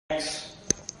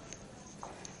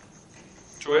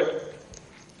to it.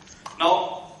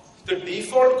 Now, the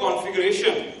default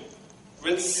configuration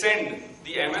will send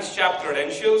the MS-CHAP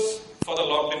credentials for the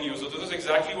logged in user. This is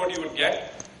exactly what you would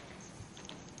get.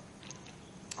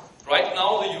 Right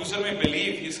now, the user may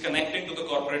believe he's connecting to the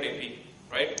corporate AP,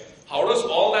 right? How does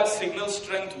all that signal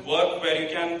strength work where you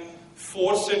can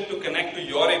force it to connect to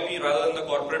your AP rather than the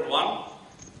corporate one?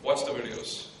 Watch the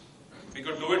videos. We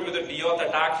could do it with a deauth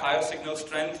attack, higher signal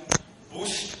strength,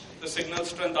 boost the signal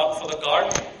strength up for the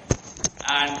card,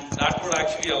 and that would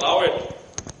actually allow it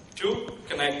to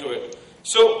connect to it.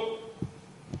 So,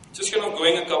 just kind of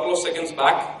going a couple of seconds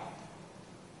back.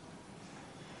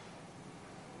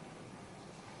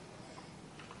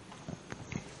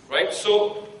 Right,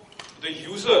 so the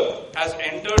user has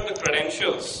entered the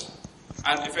credentials,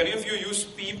 and if any of you use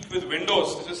PEEP with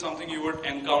Windows, this is something you would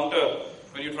encounter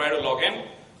when you try to log in.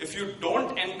 If you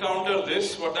don't encounter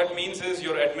this, what that means is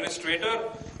your administrator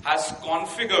has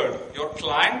configured your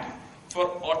client for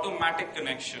automatic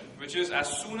connection, which is as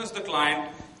soon as the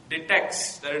client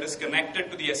detects that it is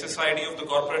connected to the SSID of the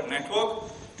corporate network,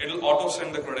 it will auto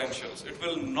send the credentials. It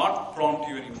will not prompt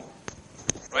you anymore,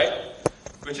 right?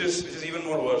 Which is even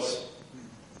more worse,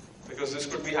 because this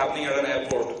could be happening at an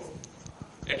airport.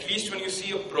 At least when you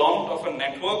see a prompt of a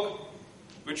network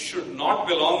which should not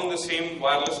belong in the same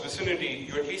wireless vicinity,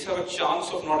 you at least have a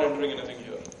chance of not entering anything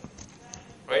here,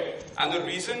 right? And the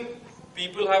reason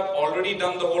people have already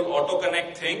done the whole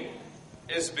auto-connect thing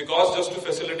is because just to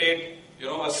facilitate,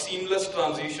 a seamless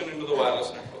transition into the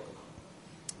wireless network.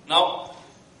 Now,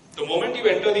 the moment you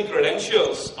enter the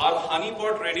credentials, our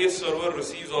honeypot radius server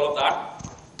receives all of that.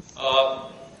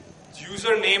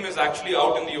 Username is actually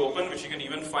out in the open, which you can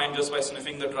even find just by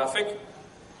sniffing the traffic.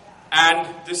 And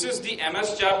this is the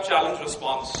MS-CHAP challenge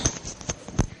response.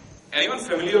 Anyone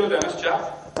familiar with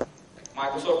MS-CHAP?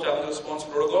 Microsoft Challenge Response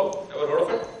Protocol? Ever heard of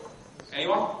it?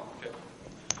 Anyone? Okay.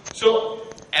 So,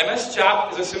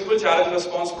 MS-CHAP is a simple challenge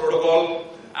response protocol,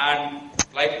 and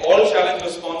like all challenge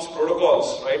response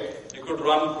protocols, right, you could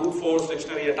run brute force,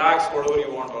 dictionary attacks, whatever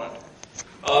you want on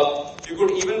it. You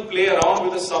could even play around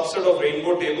with a subset of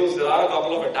rainbow tables. There are a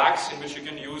couple of attacks in which you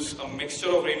can use a mixture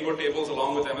of rainbow tables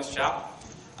along with MS-CHAP.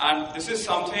 And this is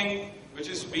something which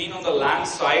has been on the LAN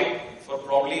side for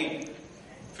probably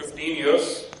 15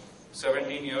 years,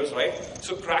 17 years, right?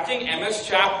 So cracking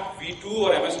MS-CHAP v2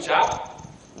 or MS-CHAP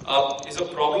is a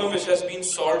problem which has been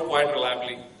solved quite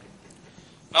reliably.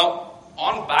 Now,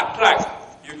 on backtrack,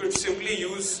 you could simply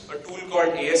use a tool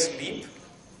called ASLeap,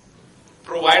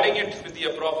 providing it with the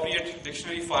appropriate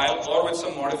dictionary file or with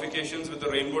some modifications with the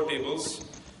rainbow tables,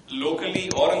 locally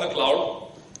or in the cloud.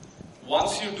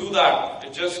 Once you do that,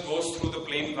 it just goes through the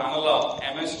plain vanilla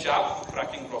MS-CHAP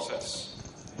cracking process,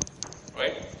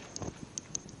 right?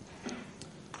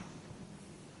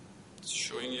 It's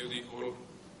showing you the whole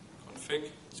config.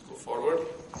 Let's go forward,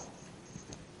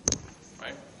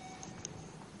 right?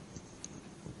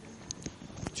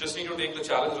 Just need to take the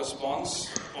challenge response,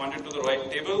 point it to the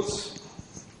right tables,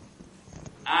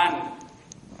 and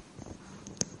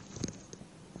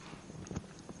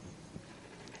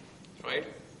right,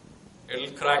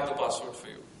 it'll crack the password for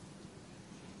you.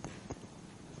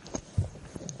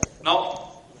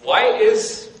 Now, why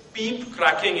is PEEP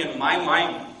cracking in my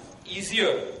mind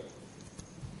easier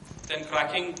than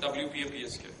cracking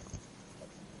WPA-PSK?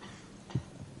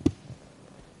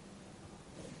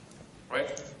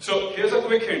 Right? So here's a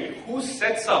quick hint. Who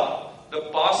sets up the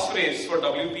passphrase for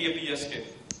WPA-PSK?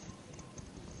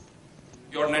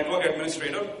 Your network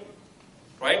administrator,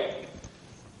 right?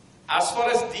 As far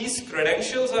as these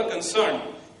credentials are concerned,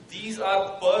 these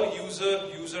are per user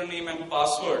username and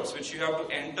passwords which you have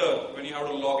to enter when you have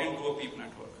to log into a PEEP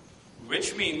network.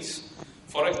 Which means,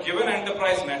 for a given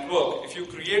enterprise network, if you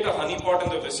create a honeypot in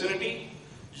the vicinity,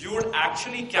 you would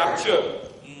actually capture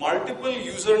multiple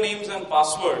usernames and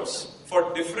passwords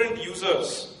for different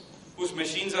users whose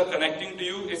machines are connecting to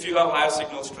you if you have higher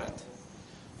signal strength.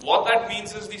 What that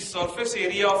means is the surface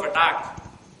area of attack,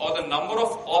 or the number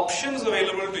of options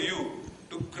available to you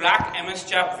to crack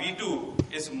MS-CHAP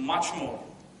v2 is much more.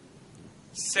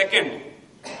 Second,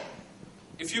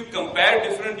 if you compare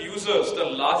different users, the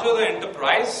larger the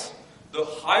enterprise, the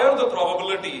higher the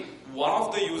probability one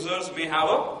of the users may have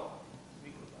a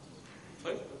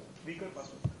weaker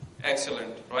password.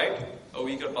 Excellent, right? A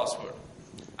weaker password.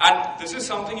 And this is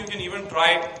something you can even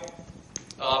try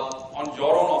on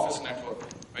your own office network,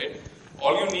 right?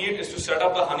 All you need is to set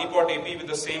up the honeypot AP with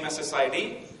the same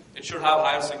SSID. It should have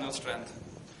higher signal strength.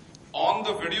 On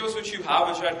the videos which you have,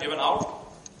 which I had given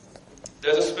out,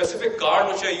 there's a specific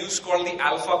card which I use called the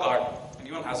Alpha card.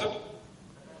 Anyone has it?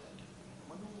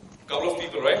 A couple of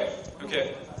people, right?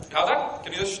 Okay, you have that?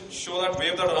 Can you just show that,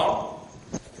 wave that around?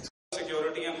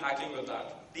 Security and hacking with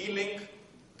that. D-Link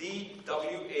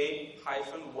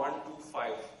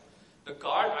DWA-125. The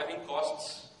card, I think,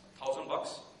 costs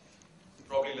 $1,000,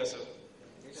 probably lesser.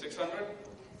 600?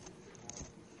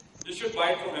 You should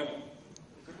buy it from him.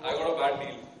 I got a bad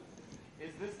deal.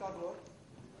 Is this card work?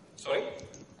 Sorry?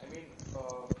 I mean,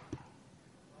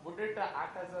 would it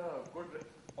act as a good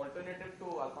alternative to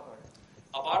Alpha card?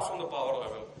 Apart from the power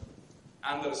level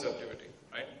and the receptivity,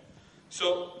 right?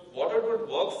 So what it would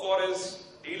work for is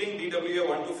D-Link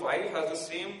DWA-125 has the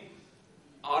same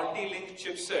RT-Link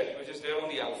chipset which is there on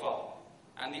the Alpha.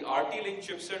 And the RT-Link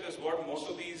chipset is what most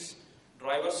of these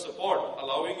drivers support,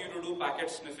 allowing you to do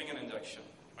packet sniffing and injection,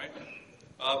 right?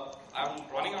 I'm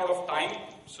running out of time,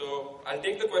 so I'll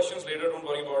take the questions later, don't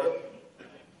worry about it.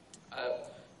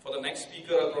 For the next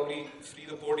speaker, I'll probably free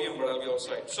the podium, but I'll be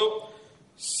outside. So,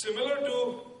 similar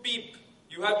to PEEP,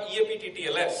 you have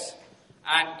EAP-TTLS.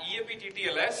 And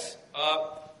EAP-TTLS,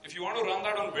 if you want to run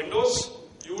that on Windows,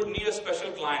 you would need a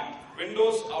special client.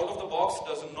 Windows, out of the box,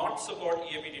 does not support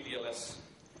EAP-TTLS.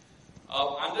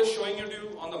 I'm just showing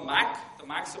you on the Mac. The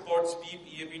Mac supports PEEP,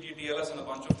 EAP-TTLS, and a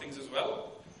bunch of things as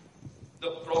well.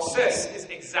 The process is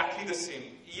exactly the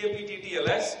same.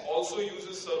 EAP-TTLS also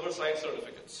uses server-side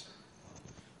certificates.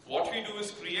 What we do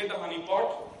is create a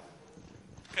honeypot,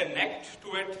 connect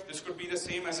to it. This could be the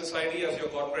same SSID as your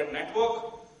corporate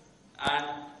network. And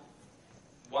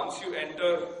once you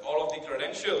enter all of the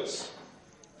credentials,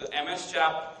 the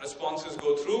MS-CHAP responses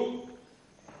go through.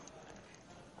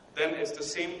 Then it's the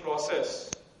same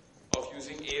process of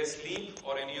using ASLeap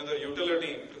or any other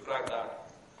utility to crack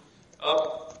that.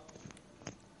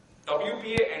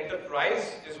 WPA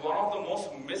Enterprise is one of the most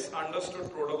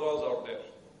misunderstood protocols out there.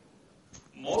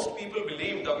 Most people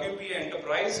believe WPA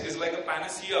Enterprise is like a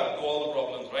panacea to all the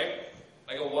problems, right?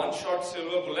 Like a one-shot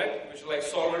silver bullet which will like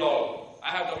solve it all.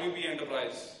 I have WPA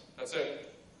Enterprise. That's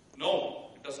it. No,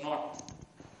 it does not.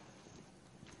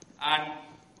 And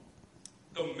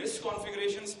the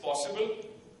misconfigurations possible,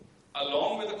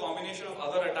 along with a combination of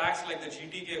other attacks like the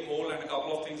GTK hole and a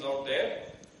couple of things out there,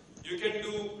 you can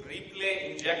do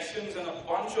replay injections and a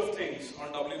bunch of things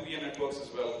on WPA networks as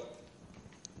well.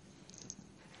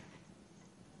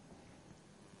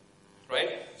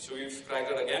 Right? So we've cracked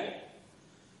that again.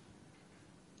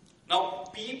 Now,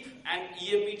 PEEP and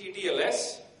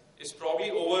EAP-TTLS is probably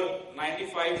over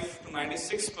 95 to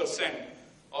 96%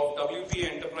 of WPA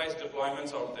enterprise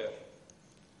deployments out there.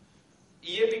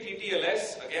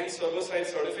 EAP-TTLS, again server-side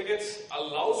certificates,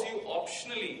 allows you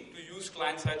optionally to use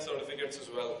client-side certificates as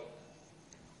well.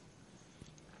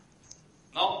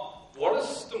 Now, what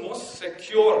is the most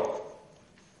secure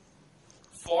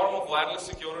form of wireless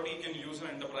security you can use in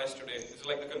enterprise today? This is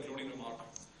like the concluding remark.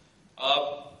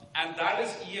 And that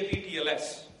is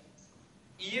EAP-TLS.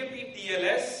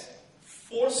 EAP-TLS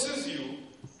forces you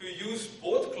to use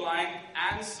both client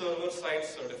and server-side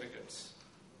certificates.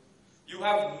 You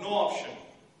have no option.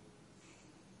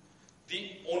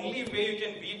 The only way you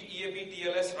can beat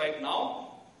EAP-TLS right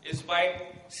now is by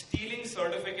stealing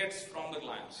certificates from the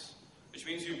clients. Which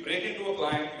means you break into a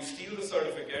client, you steal the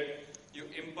certificate, you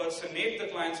impersonate the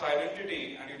client's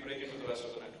identity, and you break into the rest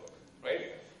of the network.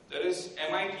 Right? There is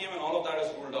MITM and all of that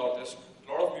is ruled out. There's a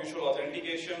lot of mutual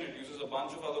authentication. It uses a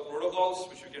bunch of other protocols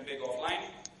which you can take offline.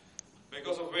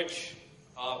 Because of which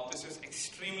this is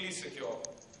extremely secure.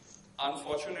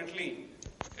 Unfortunately,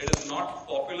 it is not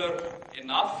popular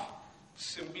enough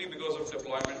simply because of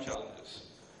deployment challenges.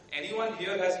 Anyone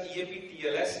here has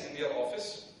EAP-TLS in their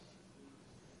office?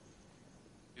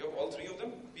 You have all three of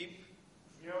them? PEEP?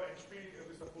 Yeah, HP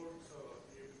supports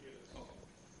EAP-TLS. Okay.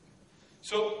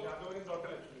 So, the other one is Dr.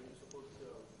 actually, which supports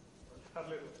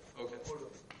Harley. Okay.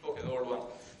 Okay, the old one.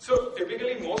 So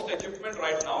typically most equipment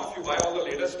right now, if you buy all the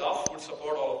latest stuff, would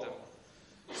support all of them.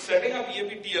 Setting up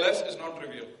EAP-TLS is not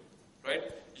trivial, right?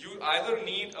 You either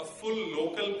need a full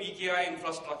local PKI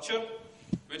infrastructure,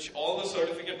 which all the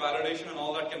certificate validation and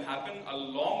all that can happen,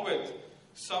 along with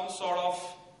some sort of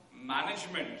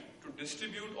management to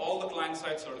distribute all the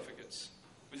client-side certificates,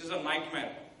 which is a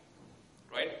nightmare,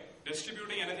 right?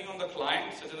 Distributing anything on the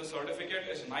client, such as a certificate,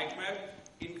 is nightmare,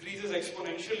 increases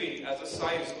exponentially as the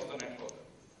size of the network.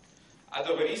 At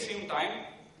the very same time,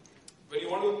 when you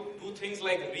want to do things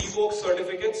like revoke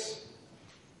certificates,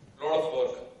 a lot of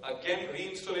work. Again,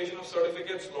 reinstallation of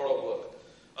certificates, a lot of work.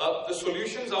 The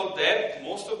solutions out there,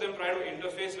 most of them try to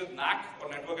interface with NAC or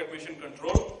Network Admission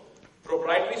Control.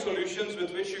 Proprietary solutions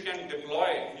with which you can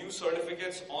deploy new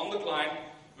certificates on the client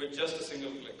with just a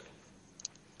single click.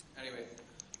 Anyway,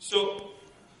 so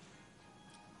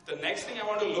the next thing I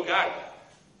want to look at,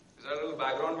 is that a little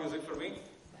background music for me?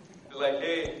 Like,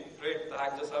 hey, Great, the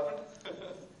hack just happened.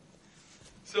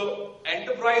 So,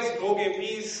 enterprise rogue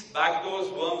APs,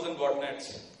 backdoors, worms, and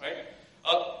botnets, right?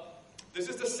 This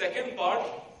is the second part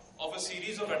of a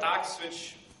series of attacks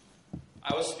which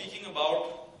I was speaking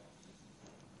about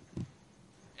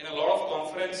in a lot of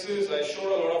conferences. I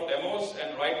showed a lot of demos,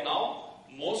 and right now,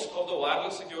 most of the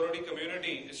wireless security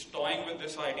community is toying with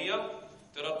this idea.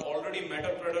 There are already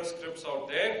MetaPredator scripts out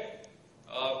there.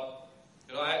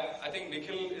 I think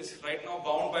Nikhil is right now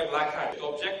bound by Black Hat. The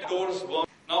object doors worm.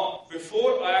 Now,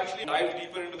 before I actually dive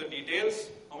deeper into the details,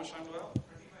 how much time do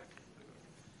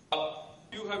I have?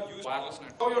 You have used wireless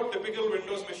network. How your typical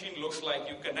Windows machine looks like.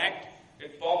 You connect,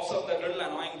 it pops up that little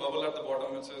annoying bubble at the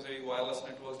bottom that says, hey, wireless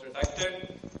network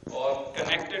detected, or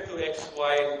connected to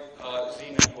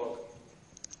XYZ network.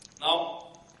 Now,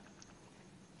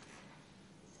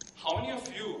 how many of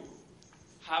you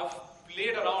have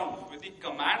played around with the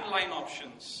command line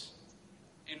options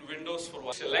in Windows for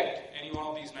wireless? Select any one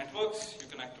of these networks, you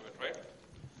connect to it, right?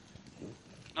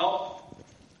 Now,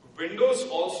 Windows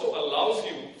also allows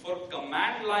you for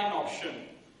command line option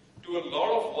to a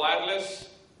lot of wireless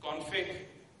config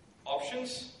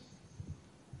options,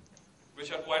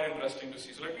 which are quite interesting to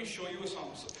see. So let me show you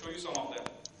some of them.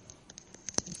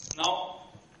 Now,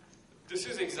 this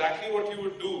is exactly what you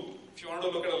would do if you want to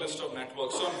look at a list of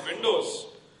networks. So on Windows,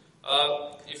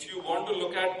 if you want to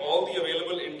look at all the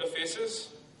available interfaces,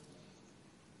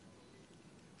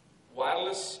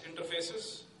 wireless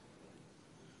interfaces,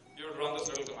 you would run this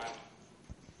little command.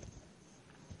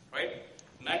 Right?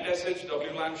 netsh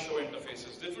wlan show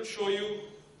interfaces. This will show you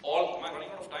all. Am I running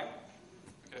out of time?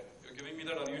 Okay. You're giving me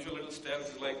that unusual little stare.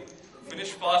 It's like,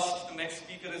 finish fast, the next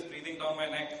speaker is breathing down my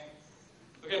neck.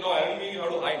 Okay, no, I don't mean how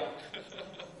to hide.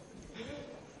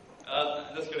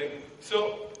 Just kidding.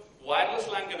 So, wireless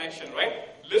LAN connection, right?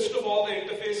 List of all the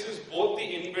interfaces, both the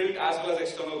inbuilt as well as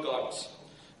external cards.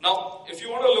 Now, if you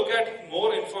want to look at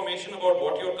more information about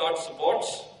what your card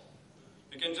supports,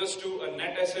 you can just do a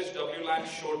netsh wlan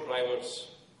show drivers.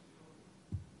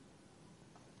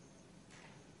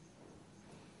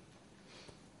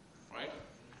 Right?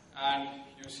 And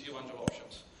you see a bunch of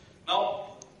options.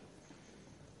 Now,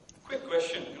 quick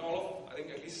question. I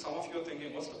think at least some of you are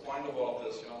thinking, what's the point of all of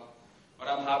this? But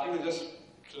I'm happy to just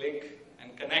click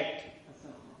and connect.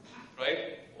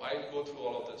 Right? Why go through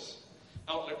all of this?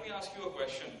 Now, let me ask you a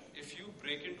question. If you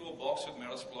break into a box with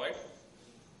Metasploit,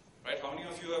 right? How many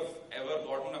of you have ever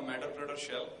gotten a MetaPredator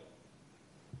shell?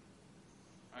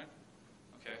 Right?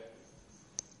 Okay.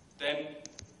 Then,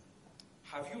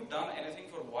 have you done anything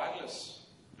for wireless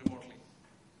remotely?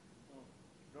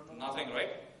 Nothing, right?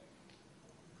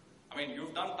 I mean,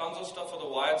 you've done tons of stuff for the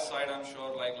wired side, I'm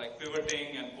sure, like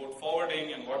pivoting and port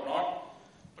forwarding and whatnot.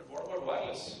 But what about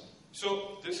wireless?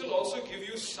 So, this will also give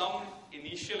you some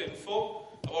initial info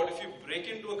about if you break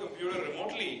into a computer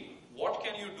remotely, what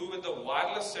can you do with the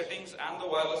wireless settings and the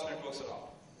wireless networks around?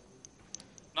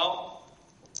 Now,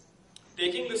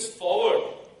 taking this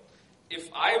forward, if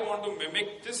I want to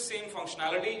mimic this same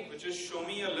functionality, which is show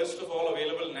me a list of all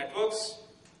available networks,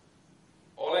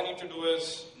 all I need to do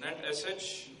is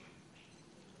netsh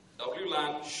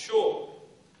wlan show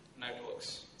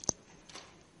networks.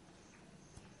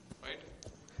 Right?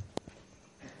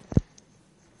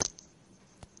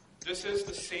 This is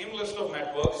the same list of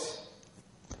networks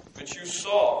which you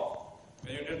saw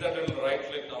when you did that little right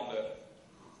click down there.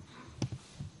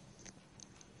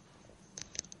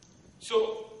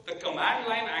 So, the command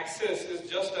line access is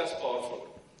just as powerful.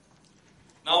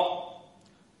 Now,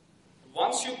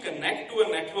 once you connect to a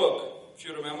network, if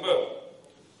you remember,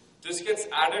 this gets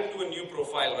added to a new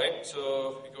profile, right?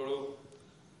 So, you go to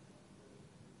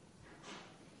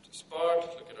this part,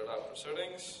 look at adapter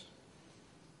settings,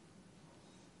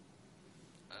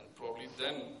 and probably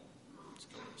then it's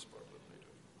going to this part a little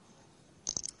later.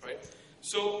 Right?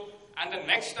 So, and the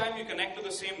next time you connect to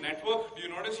the same network, do you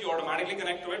notice you automatically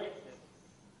connect to it?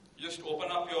 You just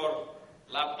open up your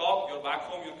laptop, you're back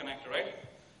home, you're connected, right?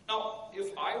 Now,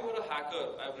 if I were a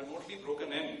hacker, I've remotely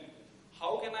broken in,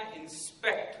 how can I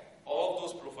inspect all of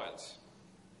those profiles?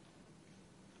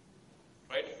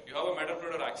 Right? You have a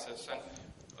MetaPredator access, and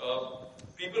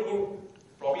people who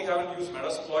probably haven't used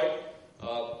Metasploit,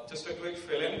 just a quick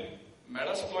fill in.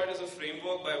 Metasploit is a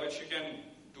framework by which you can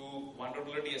do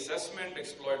vulnerability assessment,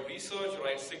 exploit research,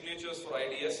 write signatures for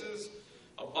IDSs,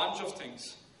 a bunch of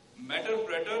things.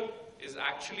 MetaPredator is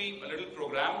actually a little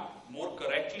program, more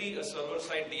correctly a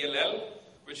server-side DLL,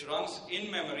 which runs in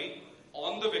memory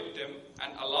on the victim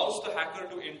and allows the hacker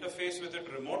to interface with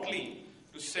it remotely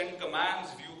to send commands,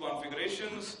 view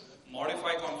configurations,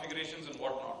 modify configurations, and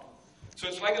whatnot. So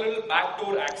it's like a little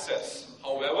backdoor access.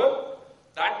 However,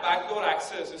 that backdoor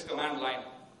access is command line.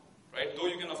 right? Though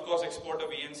you can, of course, export a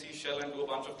VNC shell and do a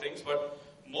bunch of things, but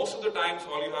most of the times,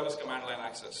 all you have is command line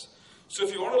access. So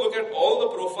if you want to look at all the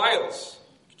profiles,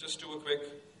 just do a quick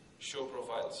show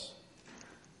profiles.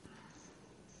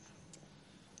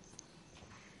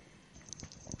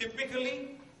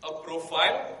 Typically, a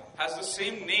profile has the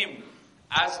same name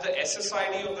as the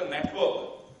SSID of the network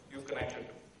you've connected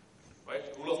to, right?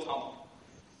 Rule of thumb.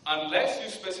 Unless you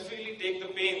specifically take the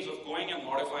pains of going and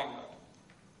modifying that.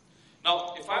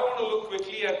 Now, if I want to look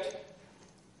quickly at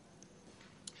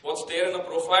what's there in a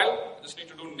profile, I just need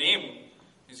to do name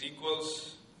is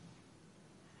equals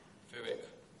Vivek.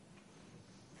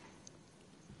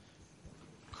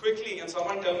 Quickly, can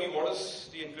someone tell me what is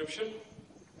the encryption?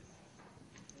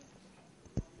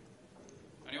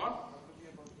 Anyone?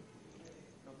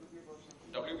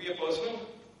 WPA personal.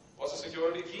 What's the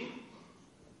security key?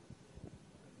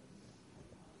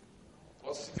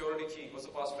 What's the security key? What's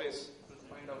the passphrase?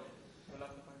 Find out. We'll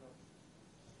have to find out.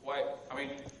 Why? I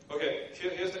mean, okay,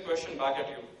 here's the question back at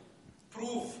you.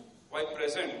 Prove why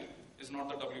present is not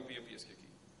the WPA PSK key.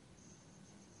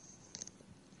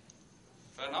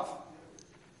 Fair enough?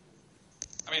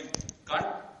 I mean,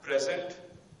 can't present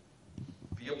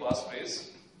be a passphrase?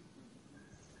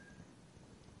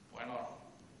 Why not?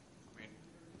 I mean,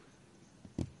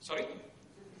 sorry?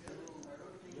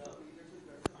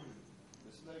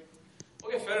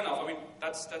 Okay, fair enough. I mean,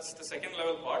 that's the second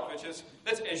level part, which is,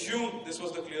 let's assume this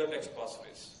was the clear text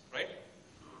passphrase, right?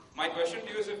 My question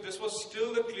to you is, if this was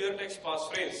still the clear text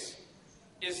passphrase,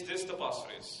 is this the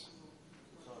passphrase?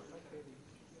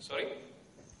 Sorry?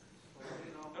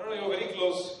 No, you're very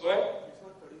close. Go ahead.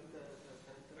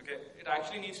 Okay, it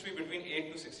actually needs to be between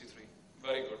 8 to 63.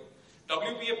 Very good.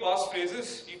 WPA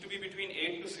passphrases need to be between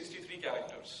 8 to 63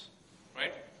 characters,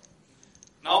 right?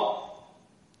 Now,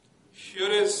 here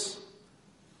is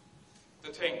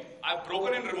the thing. I've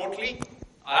broken in remotely.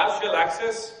 I have shell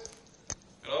access,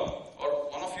 or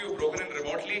one of you have broken in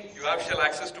remotely. You have shell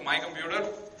access to my computer.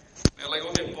 You're like,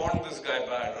 okay, pawned this guy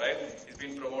bad, right? He's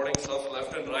been promoting stuff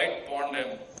left and right, pawned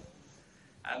him.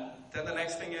 And then the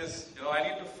next thing is, I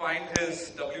need to find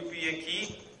his WPA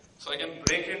key so I can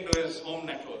break into his home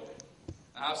network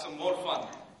and have some more fun,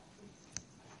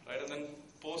 right? And then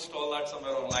post all that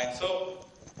somewhere online. So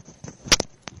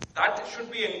that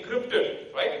should be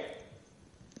encrypted, right?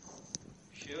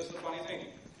 Here's the funny thing.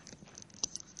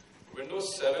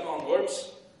 Windows 7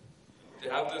 onwards, they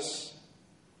have this,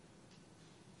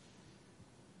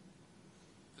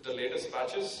 with the latest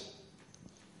patches,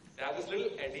 they have this little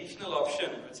additional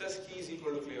option which says key is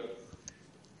equal to clear.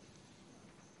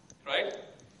 Right?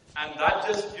 And that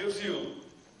just gives you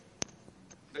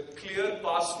the clear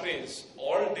passphrase,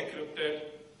 all decrypted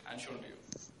and shown to you.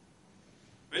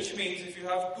 Which means if you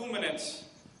have 2 minutes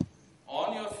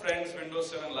on your friend's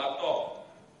Windows 7 laptop,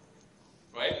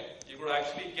 right, you could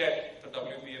actually get the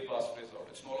WPA passphrase out.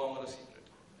 It's no longer a secret.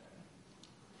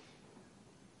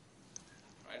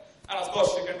 Right? And of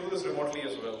course, you can do this remotely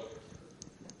as well.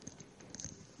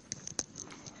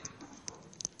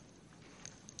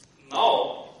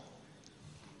 Now,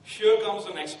 here comes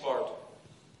the next part,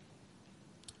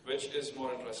 which is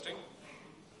more interesting.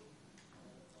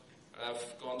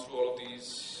 I've gone through all of these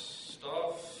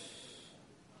stuff.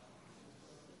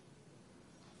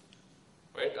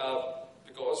 Right?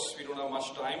 Because we don't have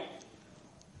much time.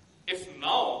 If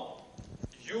now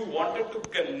you wanted to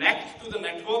connect to the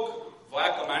network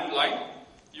via command line,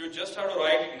 you just have to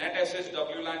write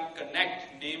netshwlan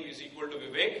connect name is equal to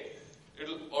Vivek. It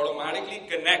will automatically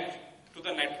connect to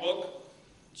the network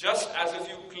just as if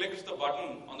you clicked the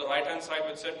button on the right hand side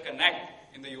which said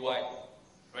connect in the UI.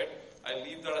 Right? I'll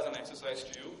leave that as an exercise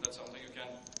to you. That's something you can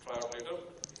try out later.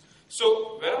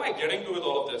 So, where am I getting to with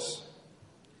all of this?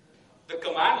 The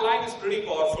command line is pretty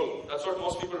powerful. That's what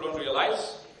most people don't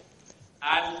realize.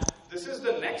 And this is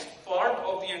the next part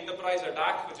of the enterprise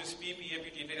attack, which is P,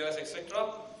 PAP, TTLS,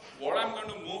 etc. What I'm going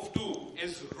to move to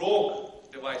is rogue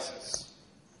devices.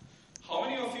 How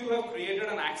many of you have created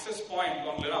an access point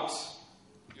on Linux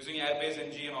using Airbase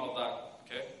NG and all of that?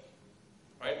 Okay?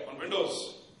 Right? On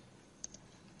Windows.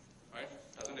 Right?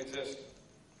 Doesn't exist.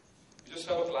 You just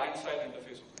have a client-side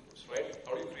interface on Windows, right?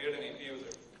 How do you create an API with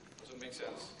it? Does it make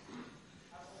sense?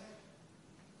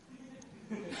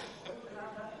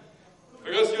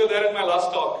 Because you were there in my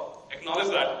last talk. Acknowledge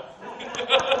that.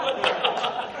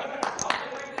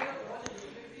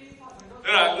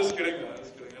 No, I'm just kidding. I'm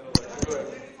just kidding. Go ahead.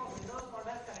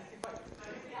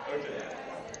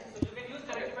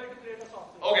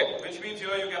 Okay, which means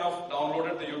here you kind of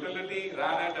downloaded the utility,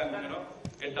 ran it, and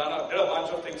it did a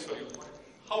bunch of things for you.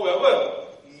 However,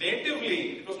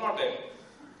 natively it was not there.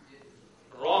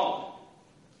 Wrong.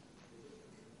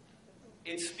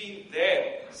 it's been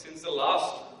there since the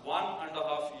last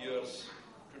 1.5 years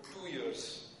to 2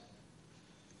 years.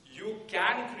 You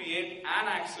can create an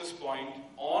access point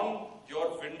on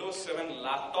your Windows 7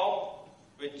 laptop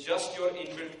with just your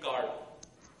inbuilt card.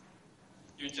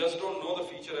 You just don't know the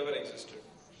feature ever existed.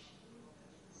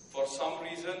 For some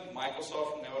reason,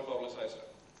 Microsoft never publicized it.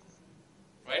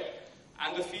 Right?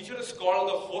 And the feature is called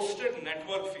the hosted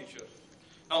network feature.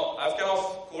 Now, I've kind of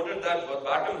quoted that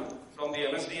verbatim from the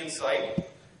MSDN side.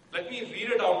 Let me read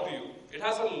it out to you. It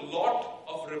has a lot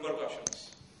of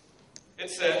repercussions. It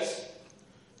says,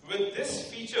 with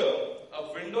this feature,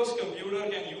 a Windows computer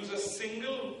can use a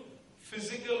single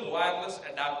physical wireless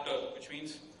adapter, which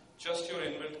means just your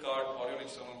inbuilt card or your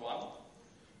external one,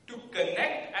 to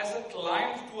connect as a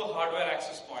client to a hardware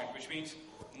access point, which means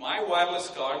my wireless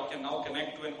card can now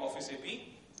connect to an Office AP,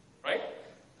 right?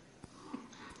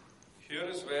 Here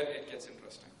is where it gets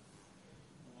interesting.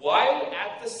 While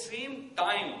at the same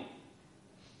time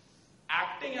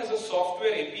acting as a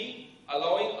software AP,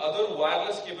 allowing other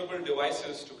wireless capable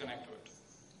devices to connect to it.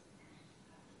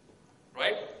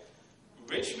 Right?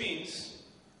 Which means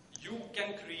you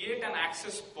can create an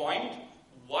access point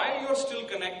while you're still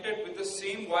connected with the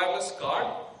same wireless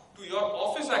card to your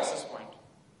Office access point.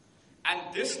 And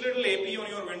this little AP on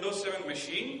your Windows 7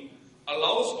 machine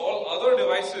allows all other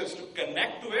devices to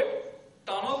connect to it,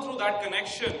 tunnel through that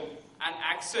connection, and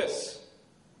access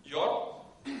your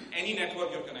any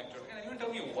network you're connected to. Can anyone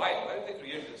tell me why? Why did they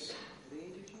create this?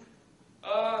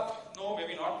 No,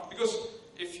 maybe not. Because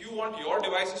if you want your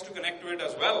devices to connect to it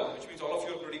as well, which means all of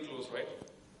you are pretty close, right?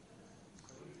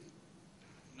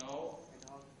 No.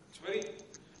 It's very...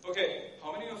 Okay,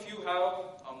 how many of you have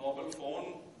a mobile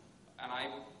phone,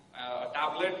 a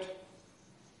tablet,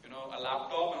 a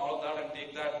laptop and all of that, and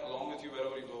take that along with you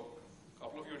wherever you go? A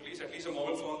couple of you at least a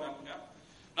mobile phone. And, yeah.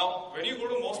 Now, when you go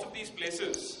to most of these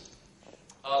places,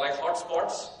 like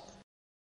hotspots,